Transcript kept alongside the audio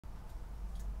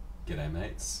G'day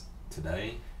mates,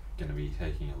 today going to be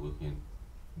taking a look at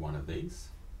one of these,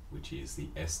 which is the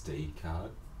SD card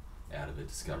out of a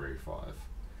Discovery 5.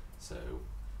 So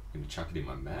I'm going to chuck it in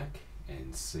my Mac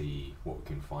and see what we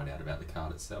can find out about the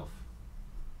card itself.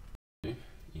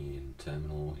 In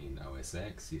terminal in OS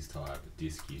X is type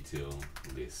disk util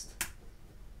list.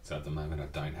 So at the moment I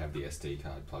don't have the SD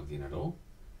card plugged in at all.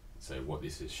 So what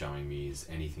this is showing me is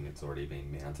anything that's already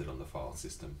been mounted on the file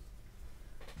system.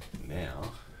 Now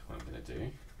what I'm going to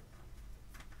do,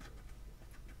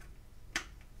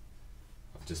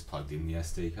 I've just plugged in the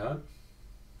SD card.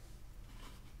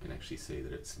 You can actually see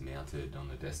that it's mounted on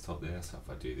the desktop there, so if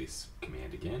I do this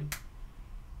command again,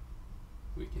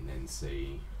 we can then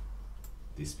see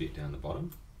this bit down the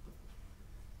bottom.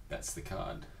 That's the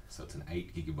card. So it's an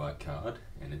 8GB card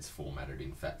and it's formatted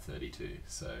in FAT32,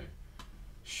 so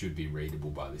should be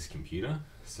readable by this computer.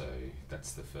 So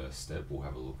that's the first step. We'll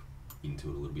have a look into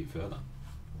it a little bit further.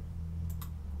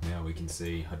 Now we can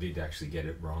see I did actually get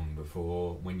it wrong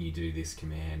before. When you do this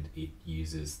command, it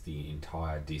uses the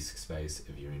entire disk space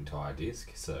of your entire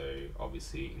disk. So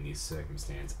obviously in this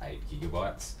circumstance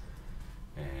 8GB,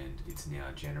 and it's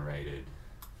now generated,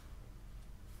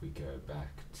 if we go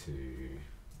back to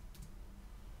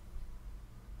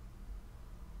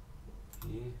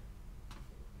here,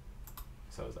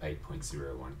 so it's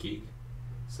 8.01 gig.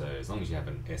 So as long as you have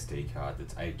an SD card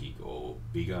that's 8 gig or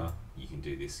bigger, you can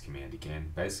do this command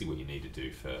again. Basically what you need to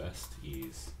do first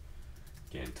is,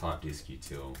 again, type disk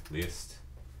util list,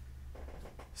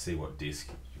 see what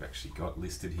disk you've actually got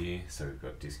listed here. So we've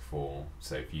got disk 4.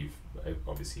 So if you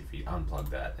unplug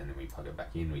that and then we plug it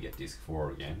back in, we get disk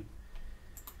 4 again.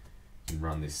 You can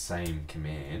run this same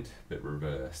command but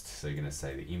reversed. So you're going to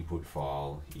say the input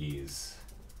file is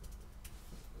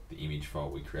the image file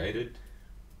we created,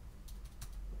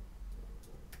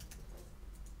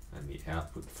 and the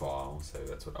output file, so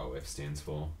that's what OF stands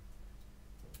for,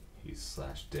 is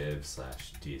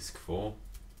 /dev/disk4,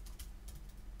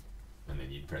 and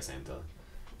then you'd press enter.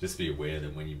 Just be aware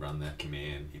that when you run that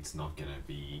command, it's not going to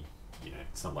be,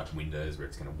 it's not like Windows where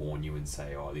it's going to warn you and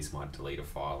say, oh, this might delete a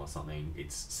file or something.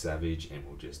 It's savage and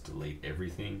will just delete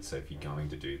everything. So if you're going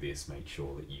to do this, make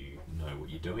sure that you know what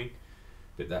you're doing.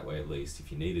 But that way, at least, if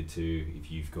you needed to,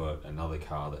 if you've got another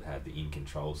car that had the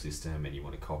inControl system and you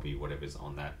want to copy whatever's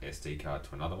on that SD card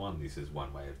to another one, this is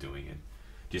one way of doing it.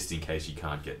 Just in case you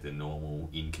can't get the normal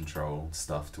inControl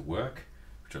stuff to work,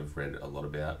 which I've read a lot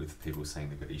about with people saying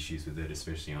they've got issues with it,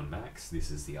 especially on Macs, this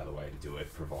is the other way to do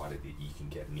it, provided that you can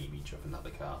get an image of another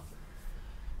car.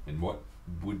 And what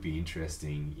would be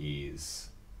interesting is,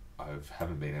 I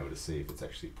haven't been able to see if it's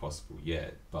actually possible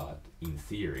yet, but in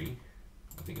theory,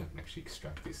 I think I can actually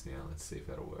extract this now. Let's see if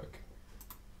that'll work.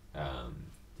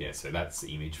 Yeah, so that's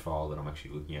the image file that I'm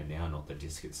actually looking at now, not the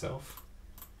disk itself.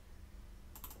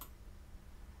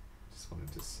 Just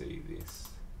wanted to see this.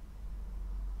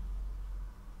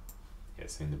 Yeah,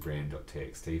 so in the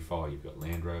brand.txt file, you've got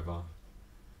Landrover,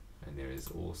 and there is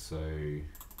also, I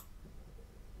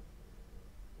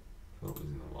thought it was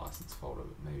in the license folder,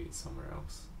 but maybe it's somewhere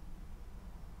else.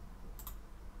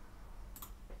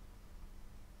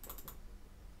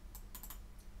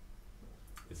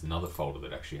 There's another folder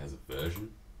that actually has a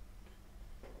version.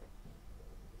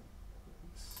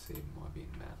 Let's see, it might be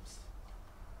in maps.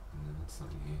 No, it's not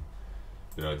in here.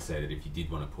 But I'd say that if you did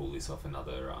want to pull this off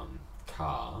another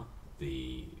car,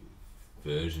 the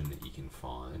version that you can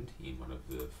find in one of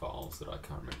the files that I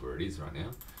can't remember where it is right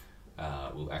now,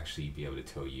 will actually be able to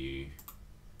tell you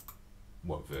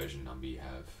what version number you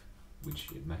have, which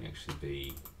it may actually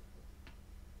be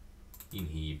in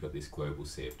here. You've got this global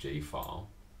CFG file,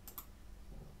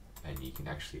 and you can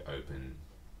actually open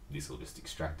this, will just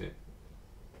extract it.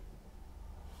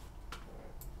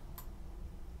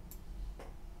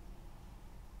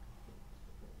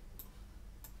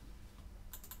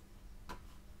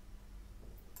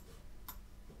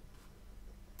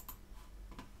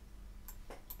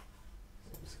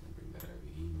 So I'm just going to bring that over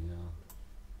here now.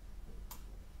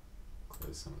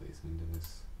 Close some of these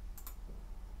windows.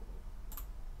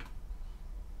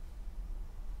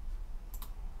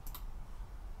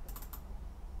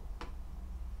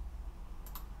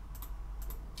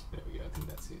 There we go, I think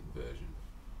that's it, version.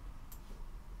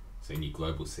 So in your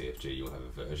global CFG, you'll have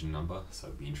a version number, so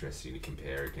it'd be interesting to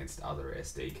compare against other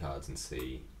SD cards and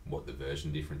see what the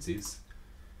version difference is.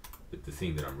 But the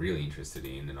thing that I'm really interested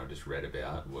in, and I just read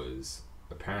about, was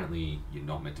apparently you're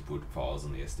not meant to put files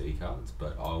on the SD cards,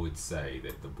 but I would say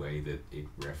that the way that it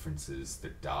references the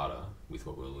data with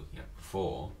what we were looking at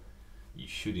before, you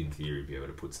should in theory be able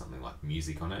to put something like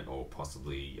music on it, or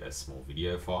possibly a small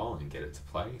video file and get it to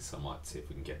play. So I might see if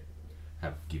we can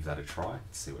give that a try,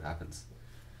 see what happens.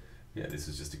 yeah, this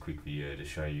is just a quick video to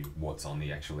show you what's on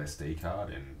the actual SD card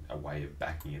and a way of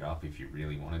backing it up if you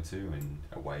really wanted to, and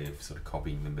a way of sort of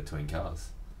copying them between cars.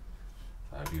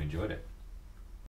 So I hope you enjoyed it.